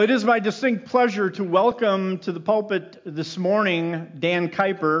It is my distinct pleasure to welcome to the pulpit this morning Dan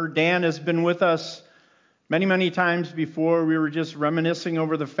Kuiper. Dan has been with us many, many times before. We were just reminiscing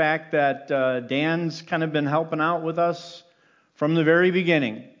over the fact that Dan's kind of been helping out with us from the very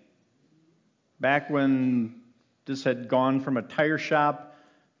beginning, back when this had gone from a tire shop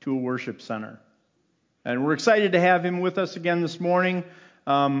to a worship center. And we're excited to have him with us again this morning.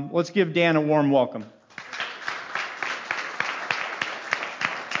 Let's give Dan a warm welcome.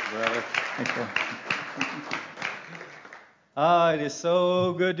 It is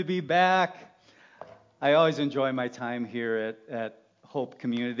so good to be back. I always enjoy my time here at Hope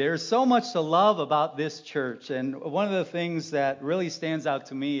Community. There's so much to love about this church, and one of the things that really stands out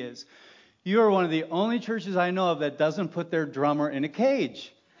to me is you are one of the only churches I know of that doesn't put their drummer in a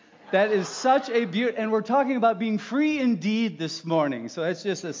cage. That is such a beauty, and we're talking about being free indeed this morning, so that's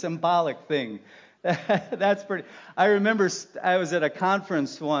just a symbolic thing. That's pretty. I remember I was at a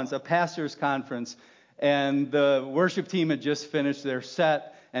conference once, a pastor's conference, and the worship team had just finished their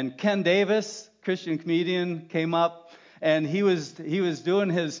set, and Ken Davis, Christian comedian, came up, and he was doing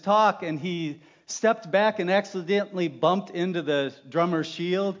his talk, and he stepped back and accidentally bumped into the drummer's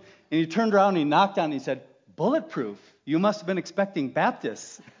shield, and he turned around and he knocked on it and he said, "Bulletproof, you must have been expecting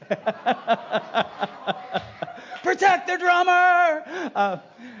Baptists." Protect the drummer!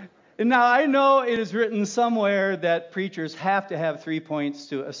 Now, I know it is written somewhere that preachers have to have 3 points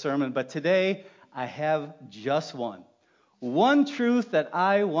to a sermon, but today I have just one. One truth that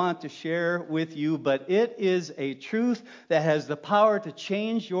I want to share with you, but it is a truth that has the power to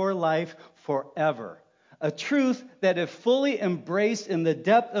change your life forever. A truth that, if fully embraced in the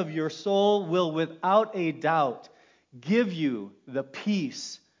depth of your soul, will without a doubt give you the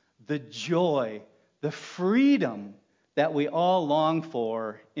peace, the joy, the freedom that we all long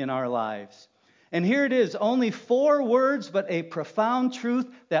for in our lives. And here it is, only 4 words, but a profound truth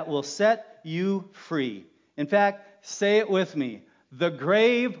that will set you free. In fact, say it with me. The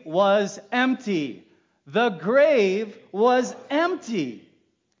grave was empty. The grave was empty.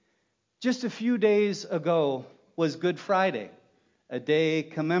 Just a few days ago was Good Friday, a day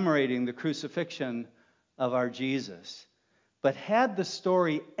commemorating the crucifixion of our Jesus. But had the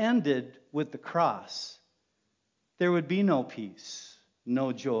story ended with the cross, there would be no peace,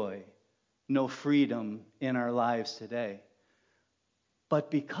 no joy, no freedom in our lives today. But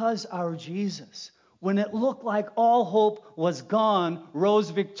because our Jesus, when it looked like all hope was gone,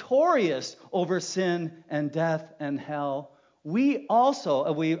 rose victorious over sin and death and hell, we also,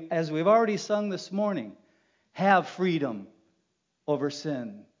 as we've already sung this morning, have freedom over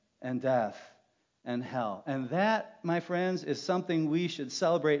sin and death and hell. And that, my friends, is something we should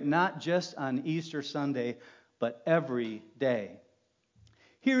celebrate not just on Easter Sunday, but every day.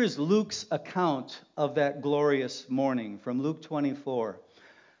 Here is Luke's account of that glorious morning from Luke 24.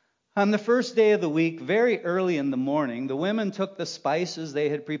 On the first day of the week, very early in the morning, the women took the spices they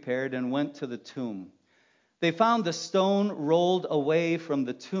had prepared and went to the tomb. They found the stone rolled away from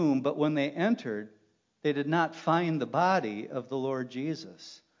the tomb, but when they entered, they did not find the body of the Lord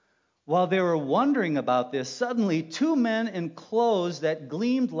Jesus. While they were wondering about this, suddenly 2 men in clothes that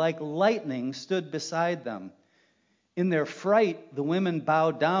gleamed like lightning stood beside them. In their fright, the women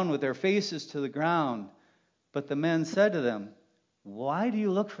bowed down with their faces to the ground. But the men said to them, "Why do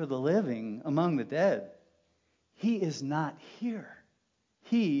you look for the living among the dead? He is not here.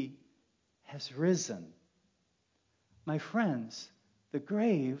 He has risen." My friends, the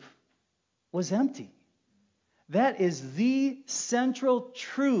grave was empty. That is the central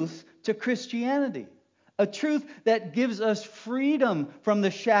truth to Christianity. A truth that gives us freedom from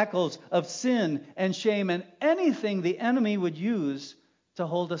the shackles of sin and shame and anything the enemy would use to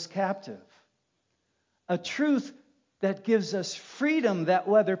hold us captive. A truth that gives us freedom that,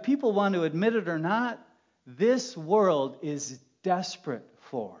 whether people want to admit it or not, this world is desperate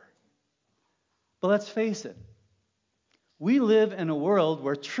for. But let's face it, we live in a world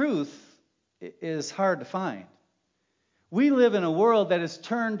where truth is hard to find. We live in a world that has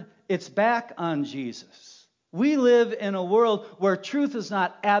turned its back on Jesus. We live in a world where truth is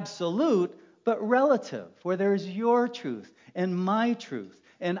not absolute, but relative, where there is your truth and my truth,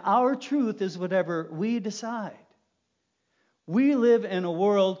 and our truth is whatever we decide. We live in a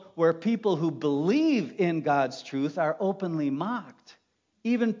world where people who believe in God's truth are openly mocked,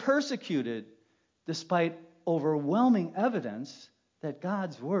 even persecuted, despite overwhelming evidence that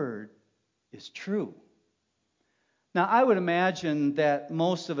God's word is true. Now, I would imagine that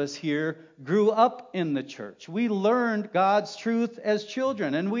most of us here grew up in the church. We learned God's truth as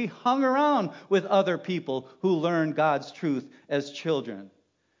children, and we hung around with other people who learned God's truth as children.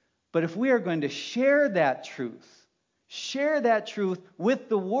 But if we are going to share that truth, share that truth with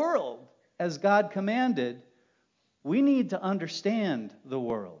the world as God commanded, we need to understand the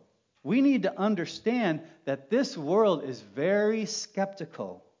world. We need to understand that this world is very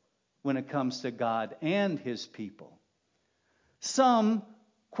skeptical when it comes to God and His people. Some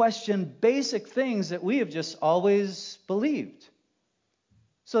question basic things that we have just always believed.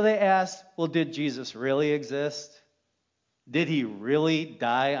 So they ask, well, did Jesus really exist? Did He really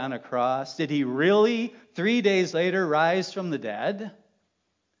die on a cross? Did He really, 3 days later, rise from the dead?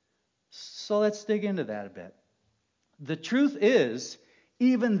 So let's dig into that a bit. The truth is,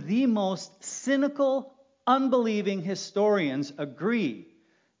 even the most cynical, unbelieving historians agree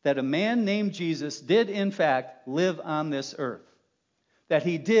that a man named Jesus did, in fact, live on this earth. That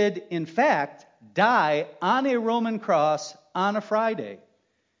He did, in fact, die on a Roman cross on a Friday.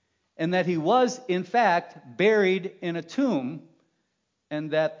 And that He was, in fact, buried in a tomb,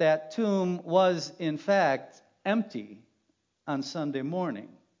 and that tomb was, in fact, empty on Sunday morning.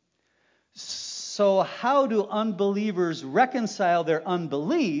 So how do unbelievers reconcile their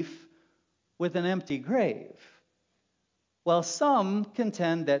unbelief with an empty grave? Well, some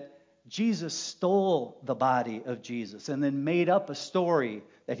contend that Jesus stole the body of Jesus and then made up a story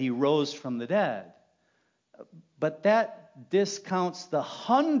that He rose from the dead. But that discounts the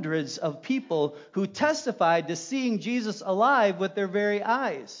hundreds of people who testified to seeing Jesus alive with their very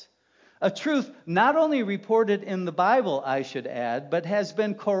eyes. A truth not only reported in the Bible, I should add, but has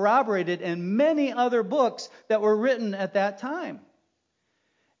been corroborated in many other books that were written at that time.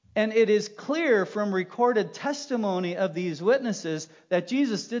 And it is clear from recorded testimony of these witnesses that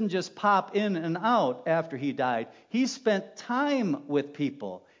Jesus didn't just pop in and out after He died. He spent time with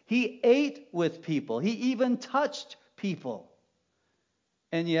people. He ate with people. He even touched people.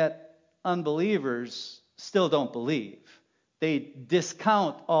 And yet, unbelievers still don't believe. They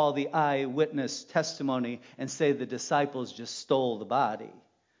discount all the eyewitness testimony and say the disciples just stole the body.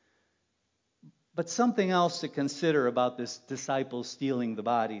 But something else to consider about this disciples stealing the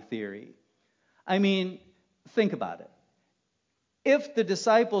body theory. I mean, think about it. If the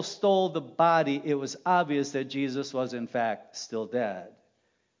disciples stole the body, it was obvious that Jesus was in fact still dead.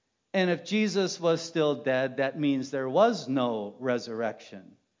 And if Jesus was still dead, that means there was no resurrection.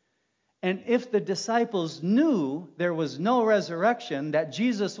 And if the disciples knew there was no resurrection, that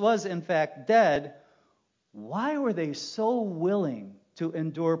Jesus was in fact dead, why were they so willing to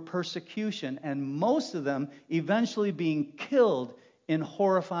endure persecution, and most of them eventually being killed in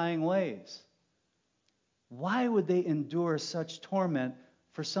horrifying ways? Why would they endure such torment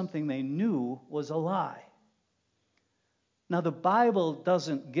for something they knew was a lie? Now, the Bible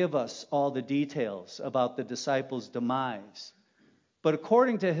doesn't give us all the details about the disciples' demise. But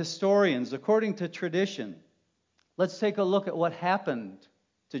according to historians, according to tradition, let's take a look at what happened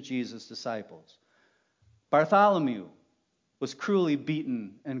to Jesus' disciples. Bartholomew was cruelly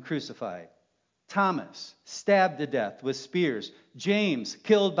beaten and crucified. Thomas, stabbed to death with spears. James,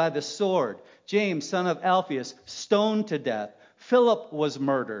 killed by the sword. James, son of Alphaeus, stoned to death. Philip was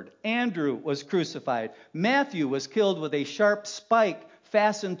murdered. Andrew was crucified. Matthew was killed with a sharp spike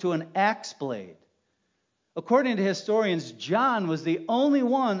fastened to an axe blade. According to historians, John was the only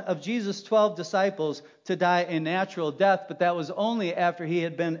one of Jesus' 12 disciples to die a natural death, but that was only after he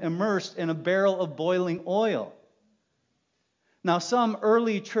had been immersed in a barrel of boiling oil. Now, some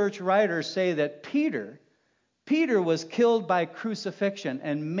early church writers say that Peter was killed by crucifixion,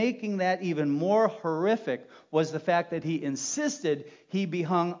 and making that even more horrific was the fact that he insisted he be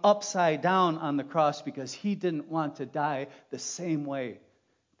hung upside down on the cross because he didn't want to die the same way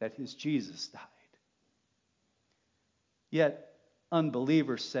that his Jesus died. Yet,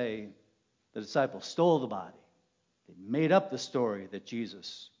 unbelievers say the disciples stole the body. They made up the story that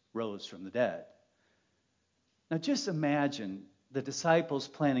Jesus rose from the dead. Now, just imagine the disciples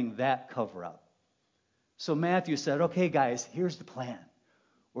planning that cover-up. So Matthew said, okay, guys, here's the plan.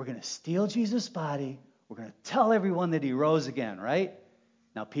 We're going to steal Jesus' body. We're going to tell everyone that he rose again, right?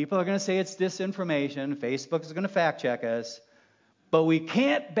 Now, people are going to say it's disinformation. Facebook is going to fact check us. But we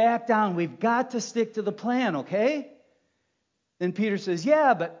can't back down. We've got to stick to the plan, okay? Then Peter says,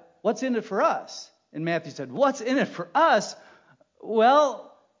 yeah, but what's in it for us? And Matthew said, what's in it for us?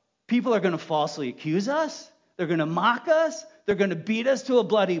 Well, people are going to falsely accuse us. They're going to mock us. They're going to beat us to a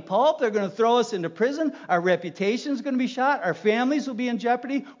bloody pulp. They're going to throw us into prison. Our reputation is going to be shot. Our families will be in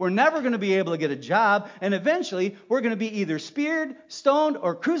jeopardy. We're never going to be able to get a job. And eventually, we're going to be either speared, stoned,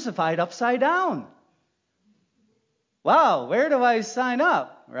 or crucified upside down. Wow, where do I sign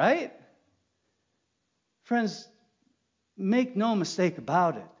up, right? Friends, make no mistake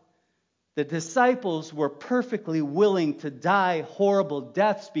about it. The disciples were perfectly willing to die horrible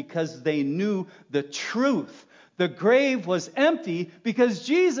deaths because they knew the truth The grave was empty because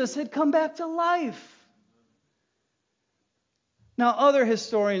Jesus had come back to life. Now, other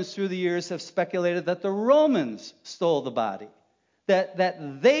historians through the years have speculated that the Romans stole the body.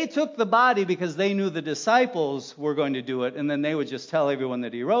 That they took the body because they knew the disciples were going to do it, and then they would just tell everyone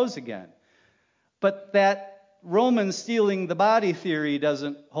that he rose again. But that Romans stealing the body theory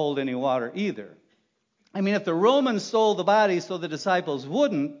doesn't hold any water either. I mean, if the Romans stole the body so the disciples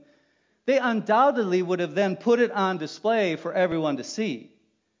wouldn't, they undoubtedly would have then put it on display for everyone to see.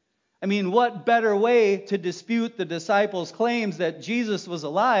 I mean, what better way to dispute the disciples' claims that Jesus was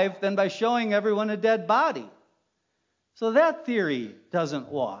alive than by showing everyone a dead body? So that theory doesn't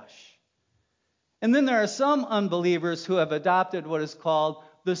wash. And then there are some unbelievers who have adopted what is called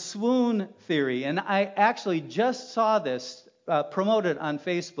the swoon theory. And I actually just saw this promoted on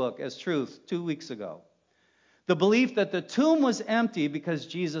Facebook as truth 2 weeks ago. The belief that the tomb was empty because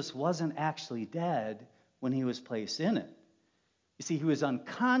Jesus wasn't actually dead when he was placed in it. You see, he was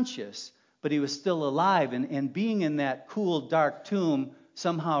unconscious, but he was still alive, and being in that cool, dark tomb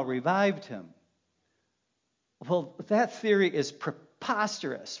somehow revived him. Well, that theory is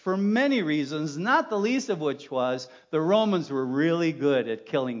preposterous for many reasons, not the least of which was the Romans were really good at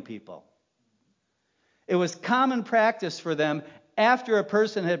killing people. It was common practice for them, after a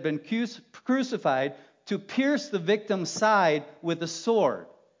person had been crucified, to pierce the victim's side with a sword.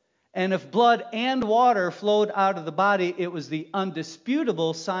 And if blood and water flowed out of the body, it was the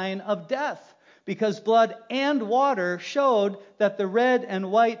undisputable sign of death, because blood and water showed that the red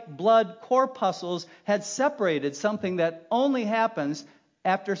and white blood corpuscles had separated, something that only happens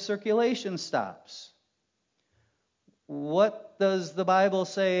after circulation stops. What does the Bible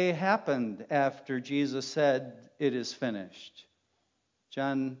say happened after Jesus said, "It is finished"?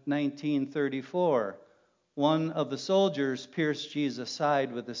 John 19:34. One of the soldiers pierced Jesus'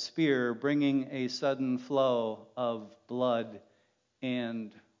 side with a spear, bringing a sudden flow of blood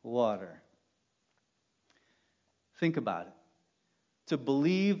and water. Think about it. To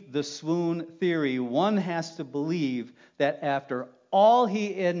believe the swoon theory, one has to believe that after all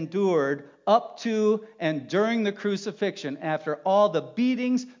he endured up to and during the crucifixion, after all the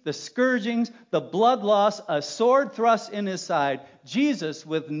beatings, the scourgings, the blood loss, a sword thrust in his side, Jesus,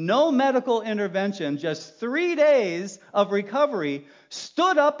 with no medical intervention, just 3 days of recovery,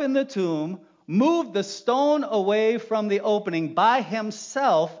 stood up in the tomb, moved the stone away from the opening by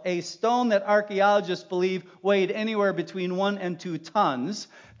himself, a stone that archaeologists believe weighed anywhere between 1 and 2 tons,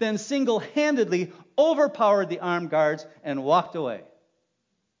 then single-handedly overpowered the armed guards and walked away.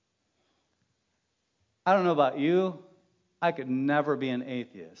 I don't know about you. I could never be an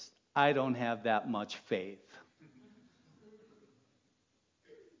atheist. I don't have that much faith.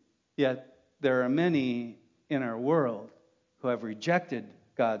 Yet there are many in our world who have rejected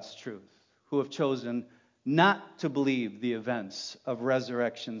God's truth, who have chosen not to believe the events of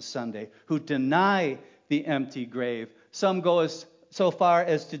Resurrection Sunday, who deny the empty grave. Some go so far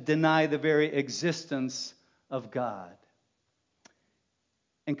as to deny the very existence of God.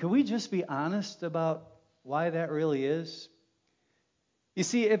 And can we just be honest about why that really is? You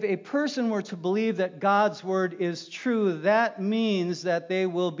see, if a person were to believe that God's word is true, that means that they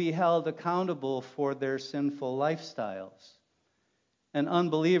will be held accountable for their sinful lifestyles. And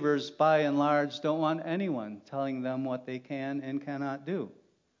unbelievers, by and large, don't want anyone telling them what they can and cannot do.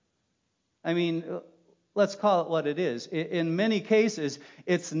 I mean, let's call it what it is. In many cases,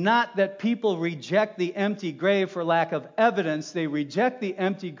 it's not that people reject the empty grave for lack of evidence. They reject the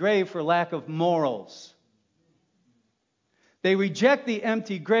empty grave for lack of morals. They reject the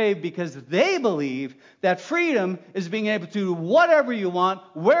empty grave because they believe that freedom is being able to do whatever you want,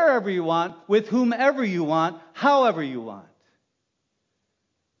 wherever you want, with whomever you want, however you want.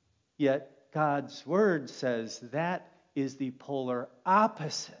 Yet God's word says that is the polar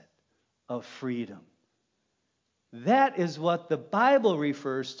opposite of freedom. That is what the Bible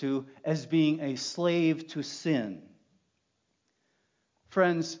refers to as being a slave to sin.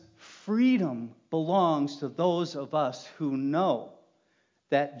 Friends, freedom belongs to those of us who know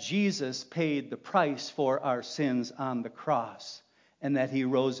that Jesus paid the price for our sins on the cross and that he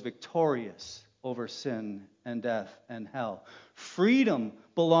rose victorious over sin and death and hell. Freedom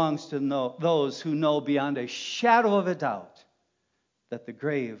belongs to those who know beyond a shadow of a doubt that the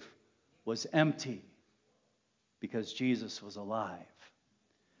grave was empty because Jesus was alive.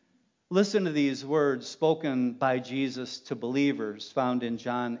 Listen to these words spoken by Jesus to believers found in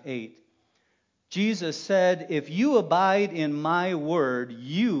John 8. Jesus said, "If you abide in my word,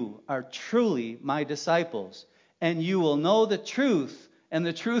 you are truly my disciples, and you will know the truth, and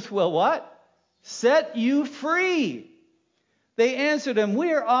the truth will" what? "Set you free." They answered him,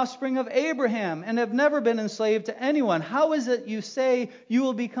 "We are offspring of Abraham and have never been enslaved to anyone. How is it you say you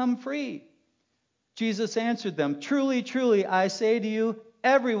will become free?" Jesus answered them, "Truly, truly, I say to you,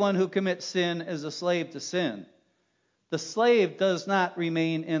 everyone who commits sin is a slave to sin. The slave does not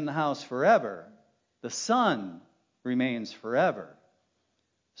remain in the house forever. The Son remains forever.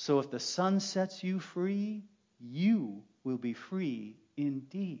 So if the Son sets you free, you will be free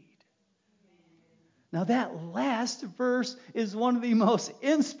indeed." Now that last verse is one of the most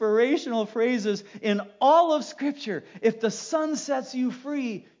inspirational phrases in all of Scripture. If the Son sets you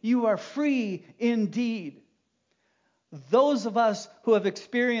free, you are free indeed. Those of us who have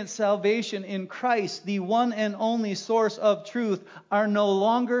experienced salvation in Christ, the one and only source of truth, are no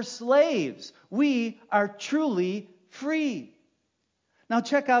longer slaves. We are truly free. Now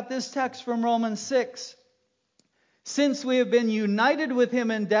check out this text from Romans 6. "Since we have been united with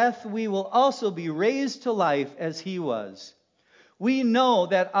him in death, we will also be raised to life as he was. We know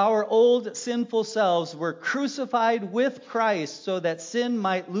that our old sinful selves were crucified with Christ so that sin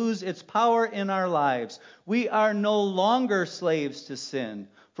might lose its power in our lives. We are no longer slaves to sin,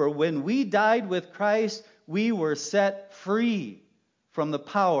 for when we died with Christ, we were set free from the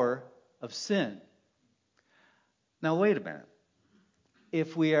power of sin." Now wait a minute.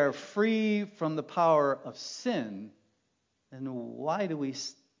 If we are free from the power of sin, then why do we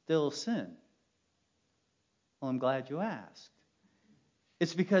still sin? Well, I'm glad you asked.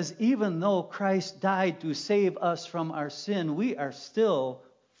 It's because even though Christ died to save us from our sin, we are still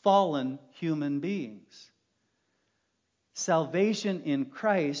fallen human beings. Salvation in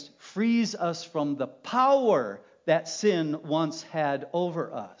Christ frees us from the power that sin once had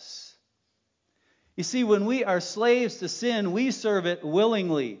over us. You see, when we are slaves to sin, we serve it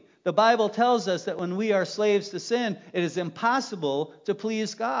willingly. The Bible tells us that when we are slaves to sin, it is impossible to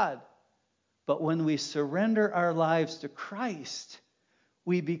please God. But when we surrender our lives to Christ,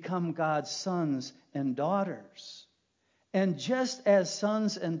 we become God's sons and daughters. And just as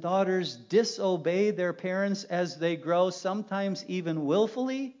sons and daughters disobey their parents as they grow, sometimes even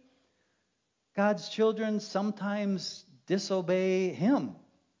willfully, God's children sometimes disobey Him.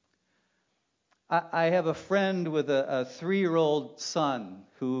 I have a friend with a 3-year-old son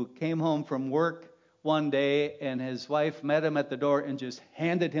who came home from work one day and his wife met him at the door and just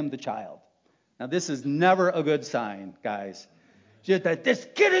handed him the child. Now, this is never a good sign, guys. Just that this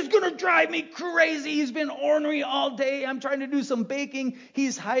kid is going to drive me crazy. He's been ornery all day. I'm trying to do some baking.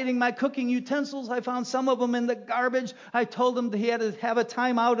 He's hiding my cooking utensils. I found some of them in the garbage. I told him that he had to have a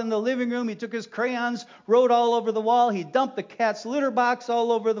time out in the living room. He took his crayons, wrote all over the wall. He dumped the cat's litter box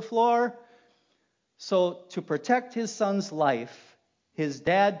all over the floor. So to protect his son's life, his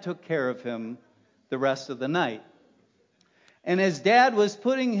dad took care of him the rest of the night. And as Dad was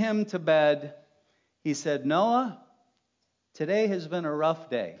putting him to bed, he said, "Noah, today has been a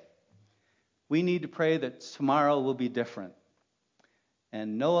rough day. We need to pray that tomorrow will be different."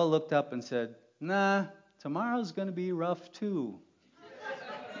 And Noah looked up and said, "Nah, tomorrow's going to be rough too."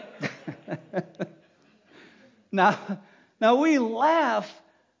 Now we laugh,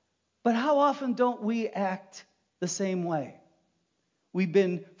 but how often don't we act the same way? We've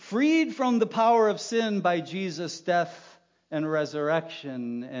been freed from the power of sin by Jesus' death and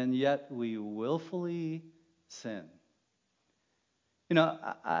resurrection, and yet we willfully sin. You know,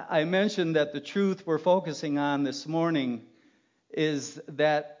 I mentioned that the truth we're focusing on this morning is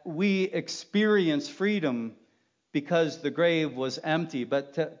that we experience freedom because the grave was empty.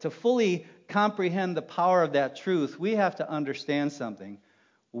 But to fully comprehend the power of that truth, we have to understand something.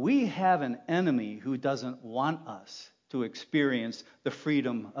 We have an enemy who doesn't want us to experience the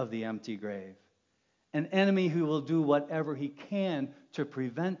freedom of the empty grave. An enemy who will do whatever he can to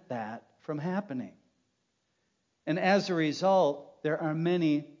prevent that from happening. And as a result, there are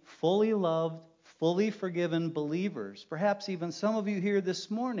many fully loved, fully forgiven believers, perhaps even some of you here this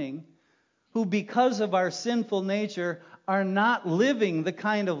morning, who because of our sinful nature are not living the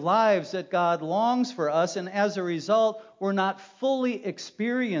kind of lives that God longs for us, and as a result, we're not fully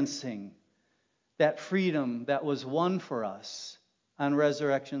experiencing that freedom that was won for us on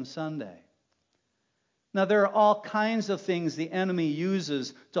Resurrection Sunday. Now, there are all kinds of things the enemy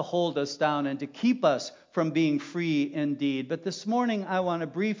uses to hold us down and to keep us from being free indeed. But this morning, I want to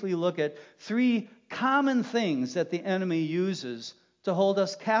briefly look at 3 common things that the enemy uses to hold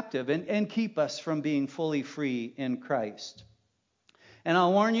us captive and keep us from being fully free in Christ. And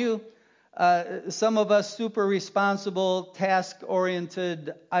I'll warn you, some of us super responsible,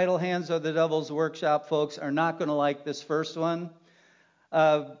 task-oriented, idle hands are the devil's workshop folks are not going to like this first one.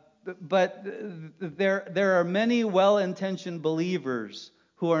 But there are many well-intentioned believers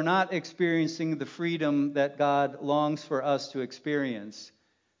who are not experiencing the freedom that God longs for us to experience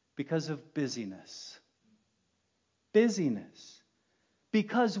because of busyness. Busyness.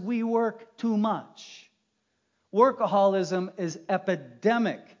 Because we work too much. Workaholism is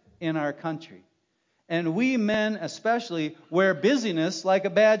epidemic in our country. And we men especially wear busyness like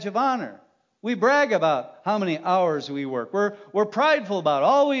a badge of honor. We brag about how many hours we work. We're prideful about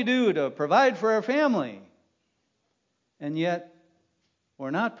all we do to provide for our family. And yet, we're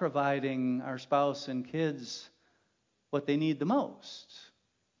not providing our spouse and kids what they need the most.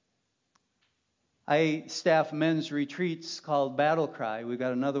 I staff men's retreats called Battle Cry. We've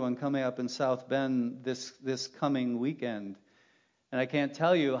got another one coming up in South Bend this coming weekend. And I can't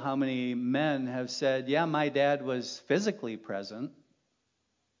tell you how many men have said, yeah, my dad was physically present,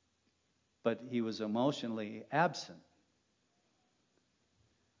 but he was emotionally absent.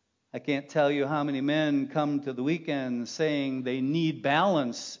 I can't tell you how many men come to the weekend saying they need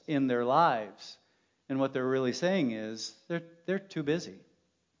balance in their lives. And what they're really saying is they're too busy.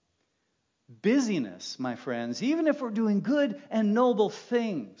 Busyness, my friends, even if we're doing good and noble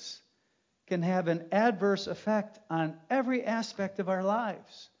things, can have an adverse effect on every aspect of our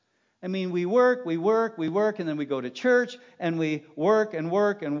lives. I mean, we work, and then we go to church, and we work and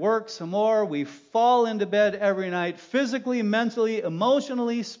work and work some more. We fall into bed every night, physically, mentally,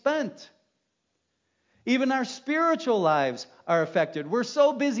 emotionally spent. Even our spiritual lives are affected. We're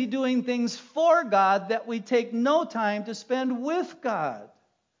so busy doing things for God that we take no time to spend with God.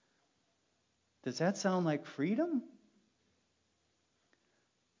 Does that sound like freedom?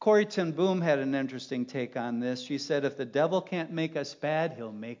 Corrie ten Boom had an interesting take on this. She said, if the devil can't make us bad,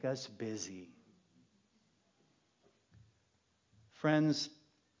 he'll make us busy. Friends,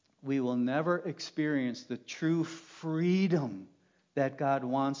 we will never experience the true freedom that God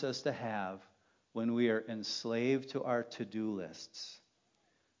wants us to have when we are enslaved to our to-do lists.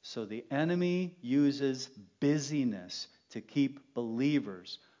 So the enemy uses busyness to keep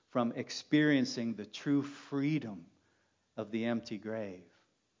believers from experiencing the true freedom of the empty grave.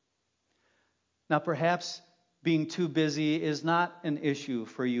 Now, perhaps being too busy is not an issue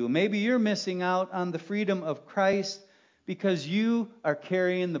for you. Maybe you're missing out on the freedom of Christ because you are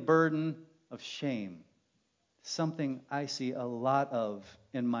carrying the burden of shame, something I see a lot of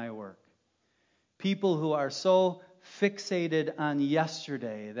in my work. People who are so fixated on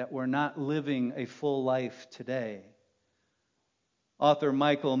yesterday that we're not living a full life today. Author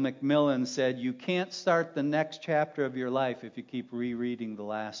Michael McMillan said, you can't start the next chapter of your life if you keep rereading the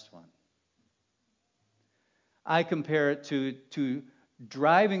last one. I compare it to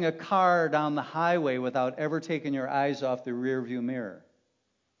driving a car down the highway without ever taking your eyes off the rearview mirror.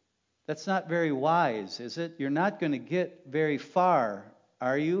 That's not very wise, is it? You're not going to get very far,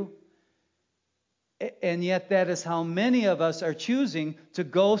 are you? And yet that is how many of us are choosing to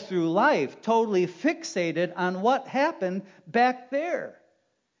go through life, totally fixated on what happened back there.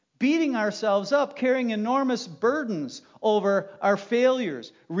 Beating ourselves up, carrying enormous burdens over our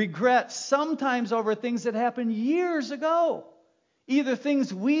failures, regrets, sometimes over things that happened years ago. Either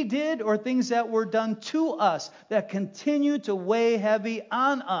things we did or things that were done to us that continue to weigh heavy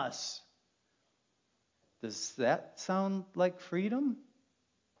on us. Does that sound like freedom?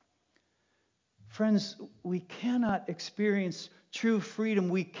 Friends, we cannot experience true freedom.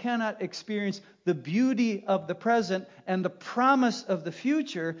 We cannot experience the beauty of the present and the promise of the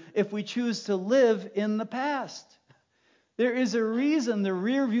future if we choose to live in the past. There is a reason the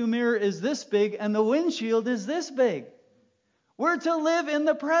rearview mirror is this big and the windshield is this big. We're to live in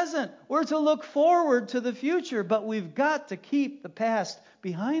the present. We're to look forward to the future, but we've got to keep the past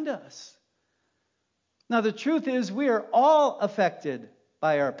behind us. Now, the truth is we are all affected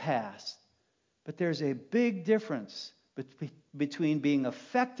by our past. But there's a big difference between being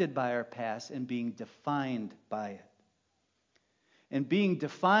affected by our past and being defined by it. And being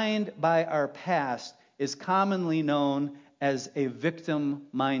defined by our past is commonly known as a victim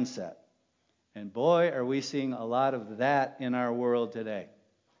mindset. And boy, are we seeing a lot of that in our world today.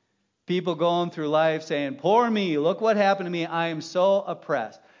 People going through life saying, poor me, look what happened to me, I am so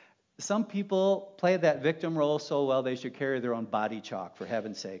oppressed. Some people play that victim role so well they should carry their own body chalk, for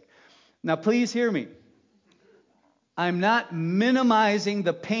heaven's sake. Now, please hear me. I'm not minimizing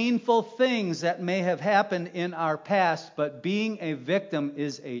the painful things that may have happened in our past, but being a victim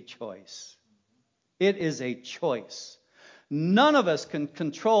is a choice. It is a choice. None of us can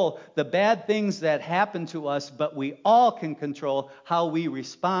control the bad things that happen to us, but we all can control how we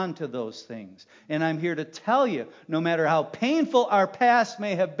respond to those things. And I'm here to tell you, no matter how painful our past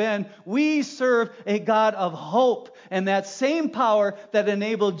may have been, we serve a God of hope. And that same power that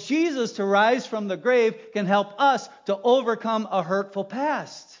enabled Jesus to rise from the grave can help us to overcome a hurtful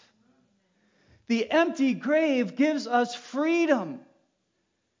past. The empty grave gives us freedom.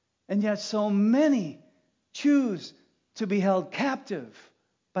 And yet so many choose to be held captive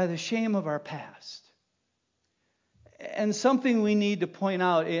by the shame of our past. And something we need to point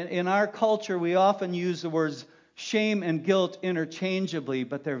out, in our culture, we often use the words shame and guilt interchangeably,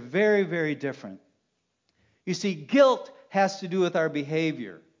 but they're very, very different. You see, guilt has to do with our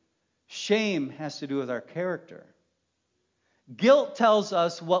behavior. Shame has to do with our character. Guilt tells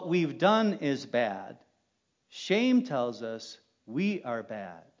us what we've done is bad. Shame tells us we are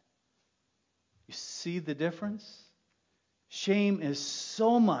bad. You see the difference? Shame is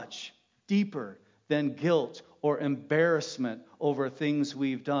so much deeper than guilt or embarrassment over things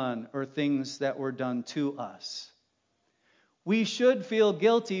we've done or things that were done to us. We should feel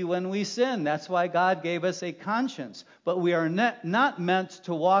guilty when we sin. That's why God gave us a conscience. But we are not meant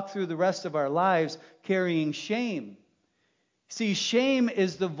to walk through the rest of our lives carrying shame. See, shame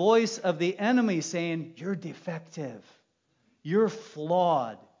is the voice of the enemy saying, you're defective, you're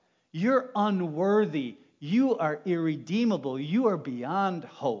flawed, you're unworthy, you are irredeemable, you are beyond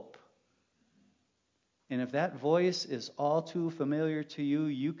hope. And if that voice is all too familiar to you,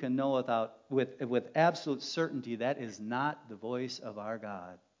 you can know with absolute certainty that is not the voice of our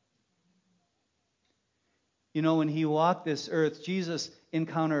God. You know, when he walked this earth, Jesus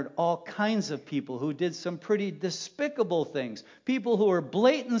encountered all kinds of people who did some pretty despicable things. People who were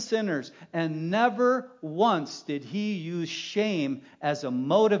blatant sinners. And never once did he use shame as a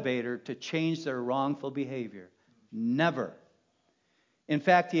motivator to change their wrongful behavior. Never. In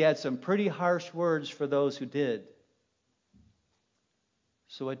fact, he had some pretty harsh words for those who did.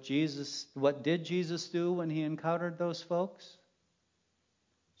 So what did Jesus do when he encountered those folks?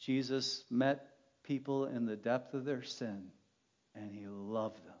 Jesus met people in the depth of their sin, and he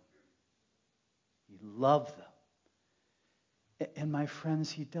loved them. He loved them. And my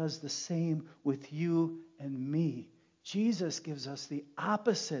friends, he does the same with you and me. Jesus gives us the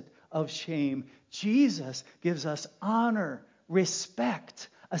opposite of shame. Jesus gives us honor, respect,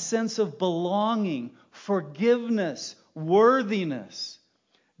 a sense of belonging, forgiveness, worthiness.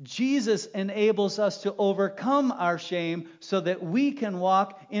 Jesus enables us to overcome our shame so that we can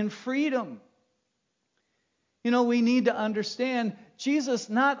walk in freedom. You know, we need to understand Jesus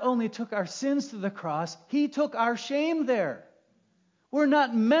not only took our sins to the cross, he took our shame there. We're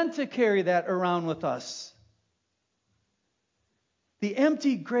not meant to carry that around with us. The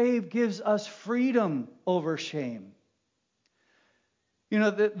empty grave gives us freedom over shame. You know,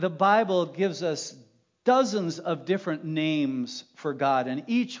 the Bible gives us dozens of different names for God, and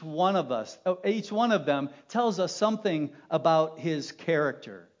each one of them tells us something about his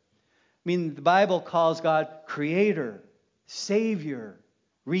character. I mean, the Bible calls God Creator, Savior,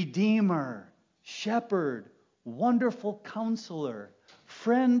 Redeemer, Shepherd, Wonderful Counselor,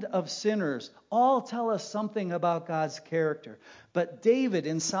 Friend of sinners. All tell us something about God's character. But David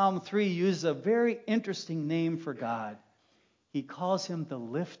in Psalm 3 uses a very interesting name for God. He calls him the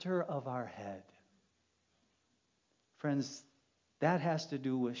lifter of our head. Friends, that has to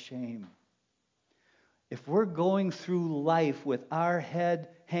do with shame. If we're going through life with our head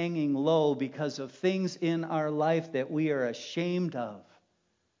hanging low because of things in our life that we are ashamed of,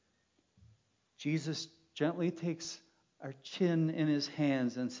 Jesus gently takes our chin in his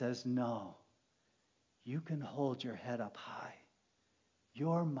hands and says, no, you can hold your head up high.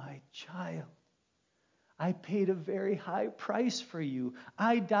 You're my child. I paid a very high price for you.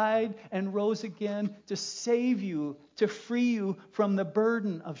 I died and rose again to save you, to free you from the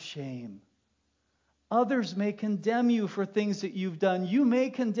burden of shame. Others may condemn you for things that you've done. You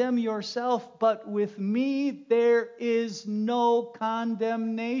may condemn yourself, but with me there is no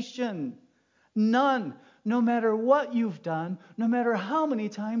condemnation. None. No matter what you've done, no matter how many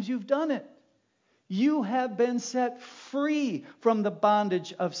times you've done it. You have been set free from the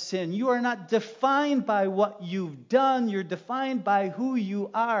bondage of sin. You are not defined by what you've done. You're defined by who you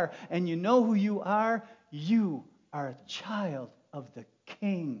are. And you know who you are? You are a child of the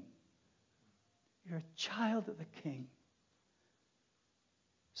King. You're a child of the King.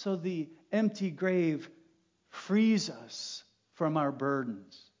 So the empty grave frees us from our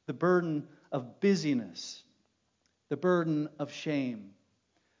burdens. The burden of busyness. The burden of shame.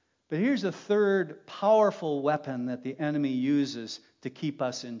 But here's a third powerful weapon that the enemy uses to keep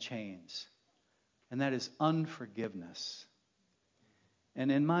us in chains. And that is unforgiveness.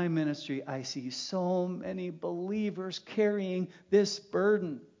 And in my ministry, I see so many believers carrying this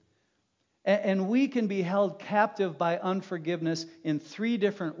burden. And we can be held captive by unforgiveness in 3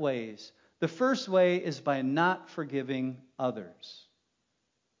 different ways. The first way is by not forgiving others.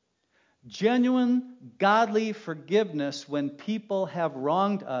 Genuine, godly forgiveness when people have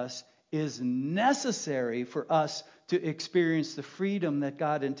wronged us is necessary for us to experience the freedom that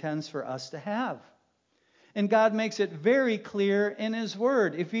God intends for us to have. And God makes it very clear in His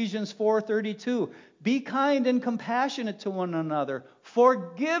Word. Ephesians 4:32, be kind and compassionate to one another,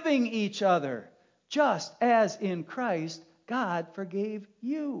 forgiving each other, just as in Christ God forgave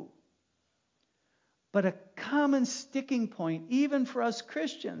you. But a common sticking point, even for us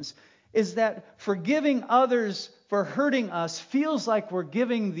Christians, is that forgiving others for hurting us feels like we're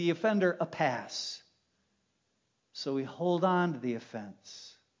giving the offender a pass. So we hold on to the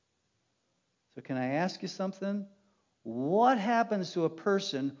offense. So can I ask you something? What happens to a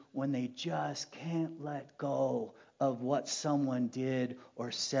person when they just can't let go of what someone did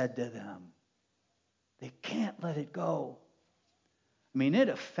or said to them? They can't let it go. I mean, it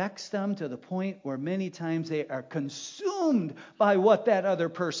affects them to the point where many times they are consumed by what that other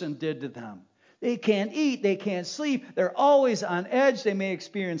person did to them. They can't eat, they can't sleep, they're always on edge. They may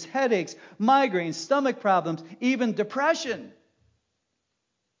experience headaches, migraines, stomach problems, even depression.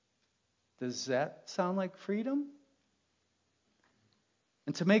 Does that sound like freedom?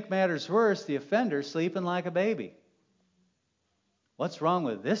 And to make matters worse, the offender's sleeping like a baby. What's wrong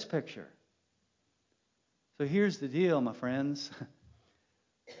with this picture? So here's the deal, my friends.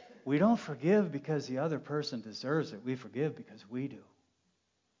 We don't forgive because the other person deserves it. We forgive because we do.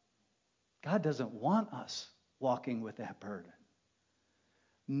 God doesn't want us walking with that burden.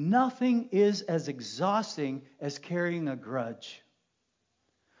 Nothing is as exhausting as carrying a grudge.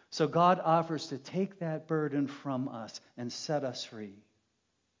 So God offers to take that burden from us and set us free.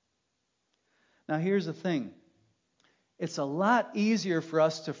 Now here's the thing. It's a lot easier for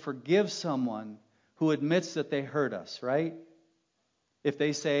us to forgive someone who admits that they hurt us, right? If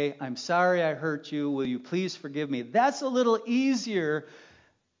they say, I'm sorry I hurt you, will you please forgive me? That's a little easier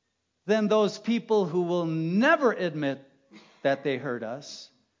than those people who will never admit that they hurt us,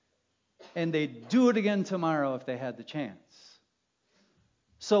 and they do it again tomorrow if they had the chance.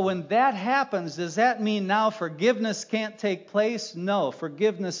 So when that happens, does that mean now forgiveness can't take place? No,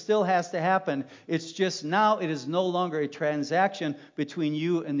 forgiveness still has to happen. It's just now it is no longer a transaction between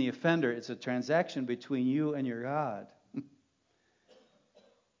you and the offender. It's a transaction between you and your God.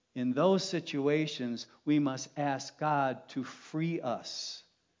 In those situations, we must ask God to free us,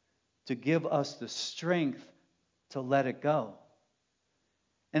 to give us the strength to let it go.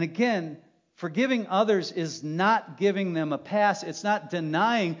 And again, forgiving others is not giving them a pass. It's not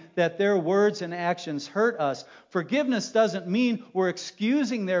denying that their words and actions hurt us. Forgiveness doesn't mean we're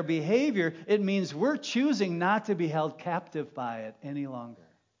excusing their behavior. It means we're choosing not to be held captive by it any longer.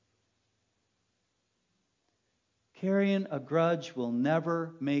 Carrying a grudge will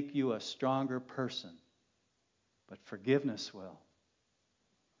never make you a stronger person, but forgiveness will.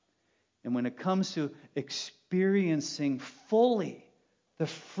 And when it comes to experiencing fully the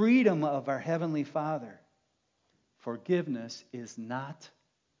freedom of our Heavenly Father, forgiveness is not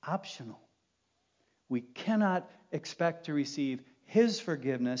optional. We cannot expect to receive His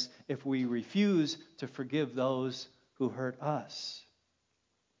forgiveness if we refuse to forgive those who hurt us.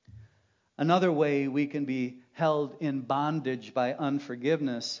 Another way we can be held in bondage by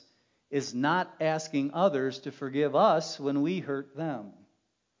unforgiveness is not asking others to forgive us when we hurt them.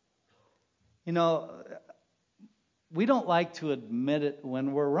 You know, we don't like to admit it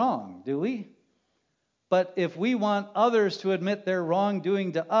when we're wrong, do we? But if we want others to admit their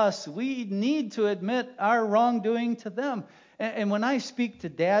wrongdoing to us, we need to admit our wrongdoing to them. And when I speak to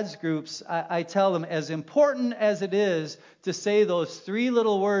dads groups, I tell them, as important as it is to say those 3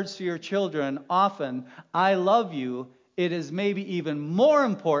 little words to your children often, I love you, it is maybe even more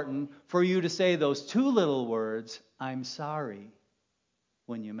important for you to say those 2 little words, I'm sorry,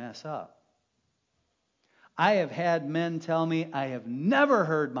 when you mess up. I have had men tell me, I have never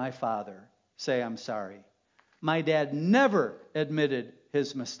heard my father say I'm sorry. My dad never admitted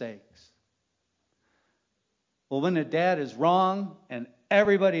his mistakes. Well, when a dad is wrong and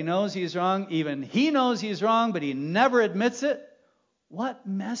everybody knows he's wrong, even he knows he's wrong, but he never admits it, what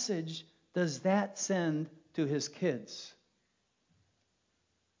message does that send to his kids?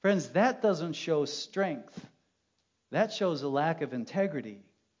 Friends, that doesn't show strength. That shows a lack of integrity.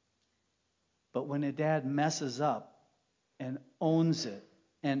 But when a dad messes up and owns it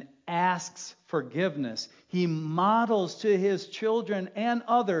and asks forgiveness, he models to his children and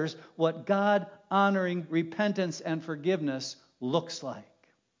others what God-honoring repentance and forgiveness looks like.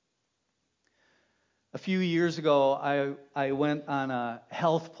 A few years ago, I went on a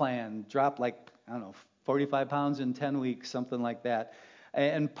health plan, dropped 45 pounds in 10 weeks, something like that.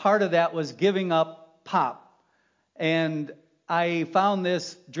 And part of that was giving up pop. And I found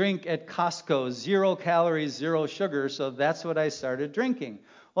this drink at Costco, 0 calories, 0 sugar, so that's what I started drinking.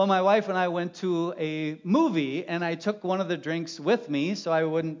 Well, my wife and I went to a movie, and I took one of the drinks with me so I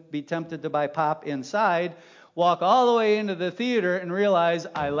wouldn't be tempted to buy pop inside, walk all the way into the theater, and realize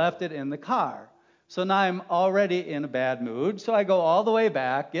I left it in the car. So now I'm already in a bad mood, so I go all the way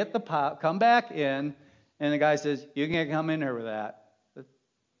back, get the pop, come back in, and the guy says, "You can't come in here with that."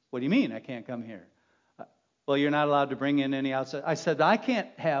 "What do you mean I can't come here?" "Well, you're not allowed to bring in any outside." I said, "I can't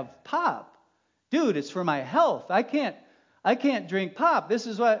have pop. Dude, it's for my health. I can't drink pop. This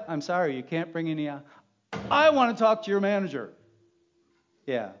is what..." "I'm sorry, you can't bring any out." "I want to talk to your manager."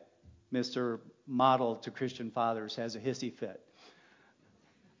 Yeah, Mr. Model to Christian Fathers has a hissy fit.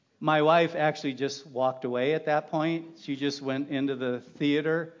 My wife actually just walked away at that point. She just went into the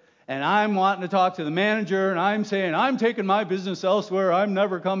theater. And I'm wanting to talk to the manager, and I'm saying, "I'm taking my business elsewhere. I'm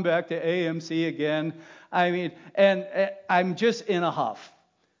never come back to AMC again." I mean, and I'm just in a huff.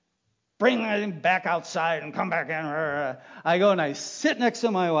 "Bring him back outside and come back in." I go and I sit next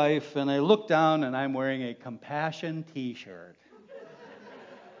to my wife, and I look down, and I'm wearing a Compassion t-shirt.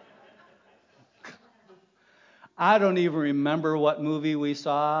 I don't even remember what movie we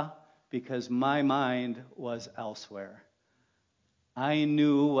saw because my mind was elsewhere. I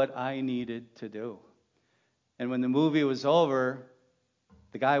knew what I needed to do. And when the movie was over,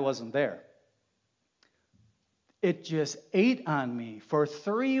 the guy wasn't there. It just ate on me for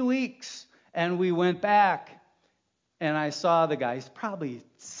 3 weeks. And we went back, and I saw the guy. He's probably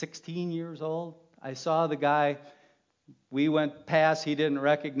 16 years old. I saw the guy. We went past. He didn't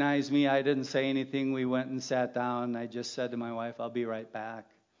recognize me. I didn't say anything. We went and sat down. I just said to my wife, "I'll be right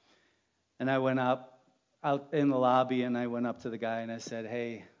back." And I went out in the lobby, and I went up to the guy, and I said,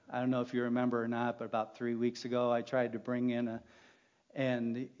 "Hey, I don't know if you remember or not, but about 3 weeks ago, I tried to bring in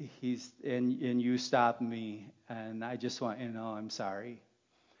and you stopped me, and I just want you to know I'm sorry."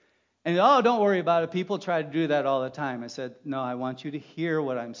 And, "Oh, don't worry about it. People try to do that all the time." I said, "No, I want you to hear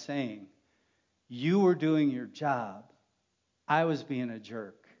what I'm saying. You were doing your job. I was being a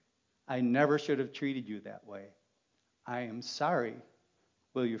jerk. I never should have treated you that way. I am sorry.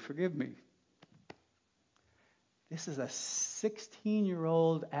 Will you forgive me?" This is a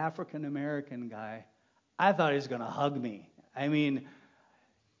 16-year-old African-American guy. I thought he was going to hug me. I mean,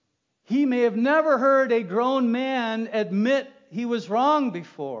 he may have never heard a grown man admit he was wrong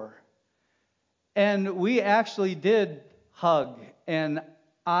before. And we actually did hug, and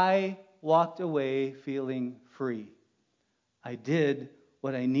I walked away feeling free. I did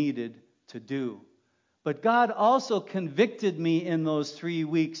what I needed to do. But God also convicted me in those 3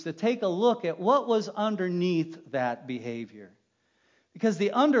 weeks to take a look at what was underneath that behavior. Because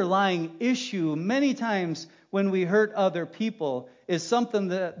the underlying issue, many times when we hurt other people, is something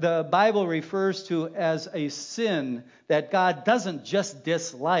that the Bible refers to as a sin that God doesn't just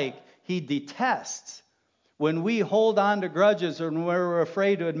dislike, He detests. When we hold on to grudges or when we're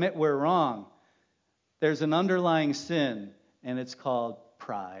afraid to admit we're wrong, there's an underlying sin, and it's called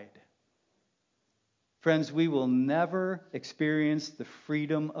pride. Friends, we will never experience the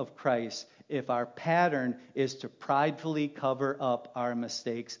freedom of Christ if our pattern is to pridefully cover up our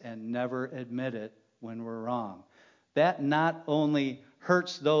mistakes and never admit it when we're wrong. That not only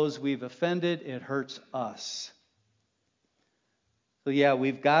hurts those we've offended, it hurts us. So yeah,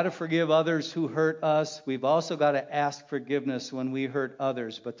 we've got to forgive others who hurt us. We've also got to ask forgiveness when we hurt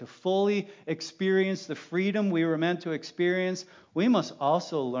others. But to fully experience the freedom we were meant to experience, we must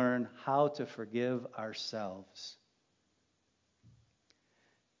also learn how to forgive ourselves.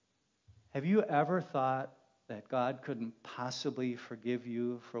 Have you ever thought that God couldn't possibly forgive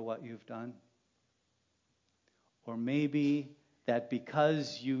you for what you've done? Or maybe that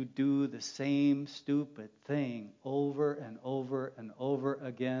because you do the same stupid thing over and over and over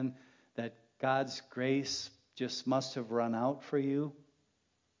again, that God's grace just must have run out for you?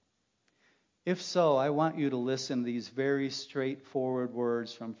 If so, I want you to listen to these very straightforward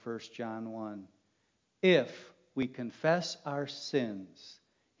words from 1 John 1. If we confess our sins,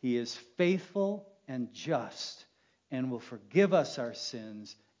 He is faithful and just and will forgive us our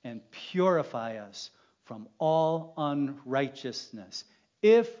sins and purify us from all unrighteousness.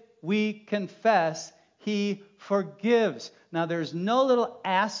 If we confess, He forgives. Now, there's no little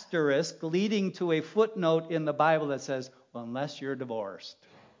asterisk leading to a footnote in the Bible that says, well, unless you're divorced,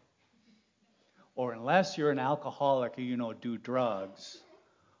 or unless you're an alcoholic or, do drugs,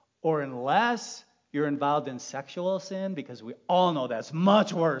 or unless you're involved in sexual sin, because we all know that's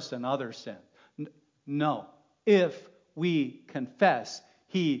much worse than other sin. No. If we confess,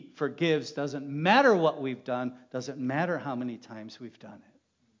 He forgives. Doesn't matter what we've done. Doesn't matter how many times we've done it.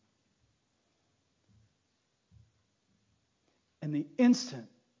 And the instant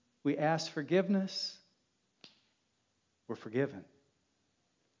we ask forgiveness, we're forgiven.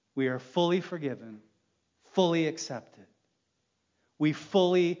 We are fully forgiven, fully accepted. We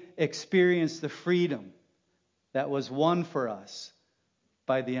fully experience the freedom that was won for us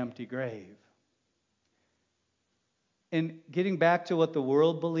by the empty grave. And getting back to what the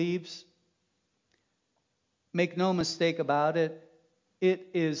world believes, make no mistake about it, it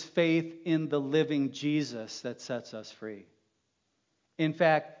is faith in the living Jesus that sets us free. In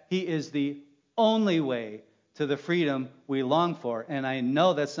fact, He is the only way to the freedom we long for. And I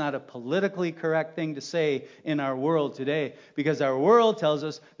know that's not a politically correct thing to say in our world today, because our world tells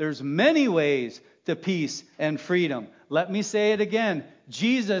us there's many ways to peace and freedom. Let me say it again.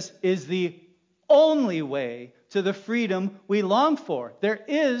 Jesus is the only way to the freedom we long for. There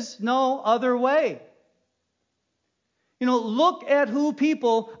is no other way. Look at who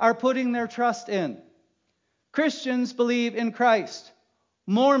people are putting their trust in. Christians believe in Christ.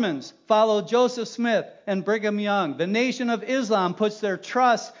 Mormons follow Joseph Smith and Brigham Young. The Nation of Islam puts their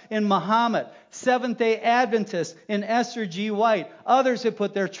trust in Muhammad. Seventh-day Adventists in Esther G. White. Others have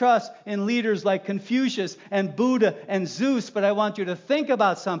put their trust in leaders like Confucius and Buddha and Zeus. But I want you to think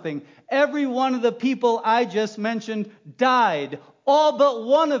about something. Every one of the people I just mentioned died. All but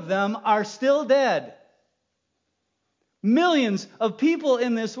one of them are still dead. Millions of people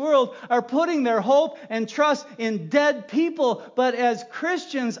in this world are putting their hope and trust in dead people. But as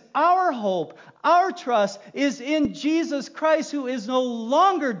Christians, our hope, our trust is in Jesus Christ, who is no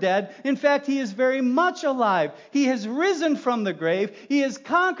longer dead. In fact, He is very much alive. He has risen from the grave. He has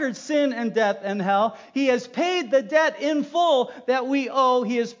conquered sin and death and hell. He has paid the debt in full that we owe.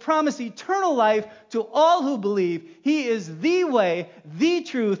 He has promised eternal life to all who believe. He is the way, the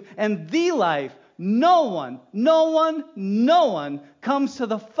truth, and the life. No one comes to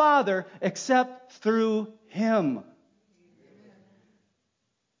the Father except through Him.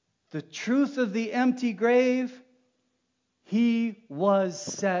 The truth of the empty grave, He was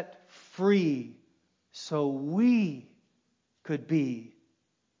set free so we could be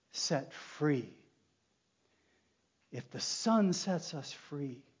set free. If the Son sets us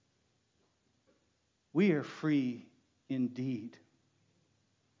free, we are free indeed.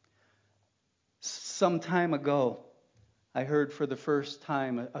 Some time ago, I heard for the first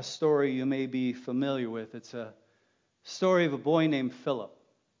time a story you may be familiar with. It's a story of a boy named Philip.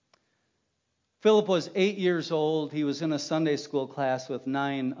 Philip was 8 years old. He was in a Sunday school class with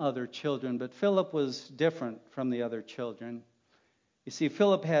 9 other children, but Philip was different from the other children. You see,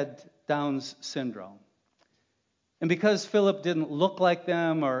 Philip had Down's syndrome. And because Philip didn't look like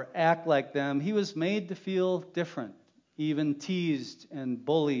them or act like them, he was made to feel different, even teased and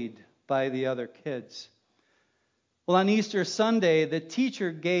bullied by the other kids. Well, on Easter Sunday, the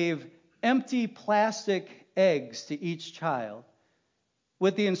teacher gave empty plastic eggs to each child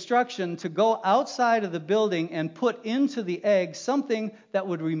with the instruction to go outside of the building and put into the egg something that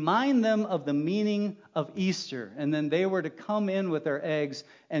would remind them of the meaning of Easter. And then they were to come in with their eggs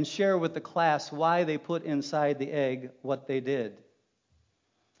and share with the class why they put inside the egg what they did.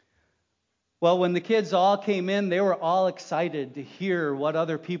 Well, when the kids all came in, they were all excited to hear what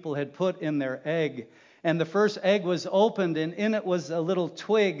other people had put in their egg. And the first egg was opened, and in it was a little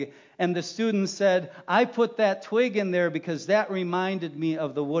twig. And the student said, "I put that twig in there because that reminded me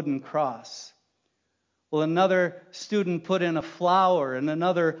of the wooden cross." Well, another student put in a flower, and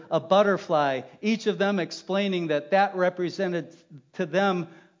another a butterfly, each of them explaining that represented to them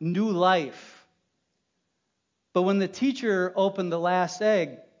new life. But when the teacher opened the last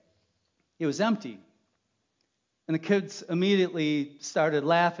egg, it was empty. And the kids immediately started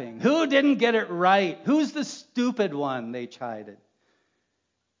laughing. "Who didn't get it right? Who's the stupid one?" they chided.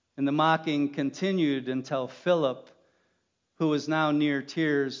 And the mocking continued until Philip, who was now near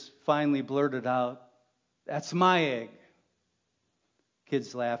tears, finally blurted out, "That's my egg."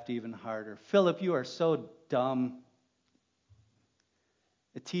 Kids laughed even harder. "Philip, you are so dumb."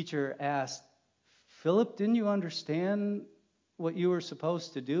 The teacher asked, "Philip, didn't you understand what you were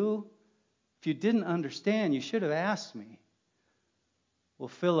supposed to do? If you didn't understand, you should have asked me." Well,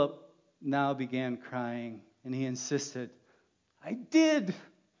 Philip now began crying, and he insisted, I did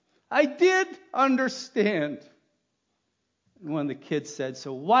understand." And one of the kids said,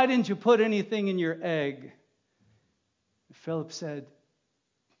 "So why didn't you put anything in your egg?" And Philip said,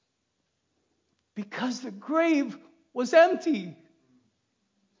 "Because the grave was empty."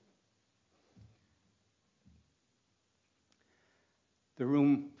 The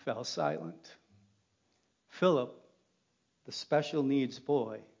room fell silent. Philip, the special needs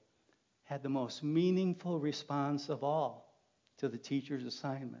boy, had the most meaningful response of all to the teacher's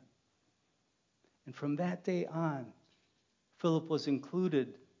assignment. And from that day on, Philip was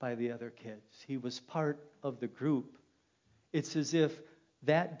included by the other kids. He was part of the group. It's as if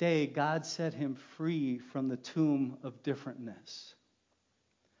that day God set him free from the tomb of differentness.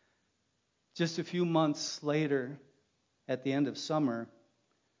 Just a few months later, at the end of summer,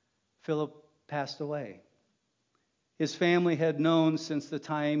 Philip passed away. His family had known since the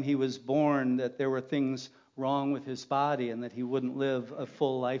time he was born that there were things wrong with his body and that he wouldn't live a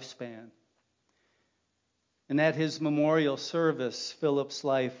full lifespan. And at his memorial service, Philip's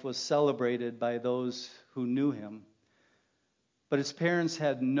life was celebrated by those who knew him. But his parents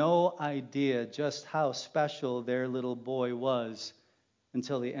had no idea just how special their little boy was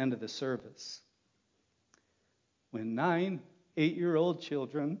until the end of the service. When 9 8-year-old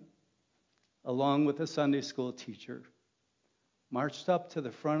children, along with a Sunday school teacher, marched up to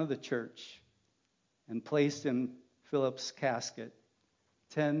the front of the church and placed in Philip's casket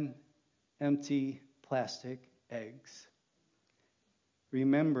 10 empty plastic eggs,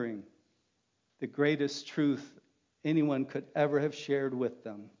 remembering the greatest truth anyone could ever have shared with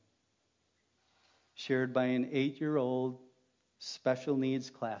them, shared by an 8-year-old special needs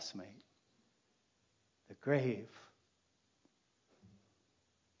classmate. The grave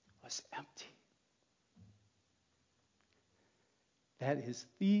was empty. That is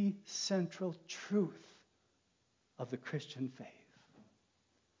the central truth of the Christian faith.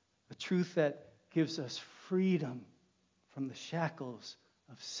 A truth that gives us freedom from the shackles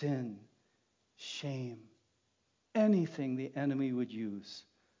of sin, shame, anything the enemy would use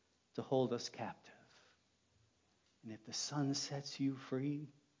to hold us captive. And if the Son sets you free,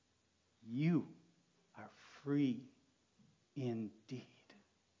 you are free indeed.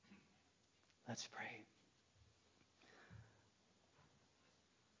 Let's pray.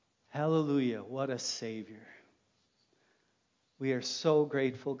 Hallelujah, what a Savior. We are so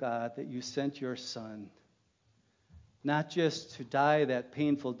grateful, God, that you sent your Son, not just to die that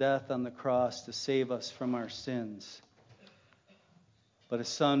painful death on the cross to save us from our sins, but a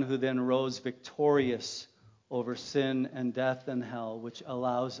Son who then rose victorious over sin and death and hell, which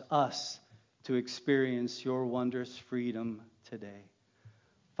allows us to experience your wondrous freedom today.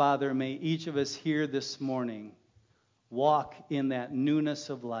 Father, may each of us here this morning walk in that newness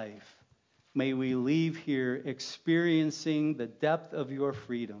of life. May we leave here experiencing the depth of your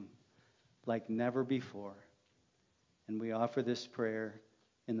freedom like never before. And we offer this prayer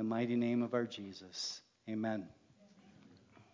in the mighty name of our Jesus. Amen.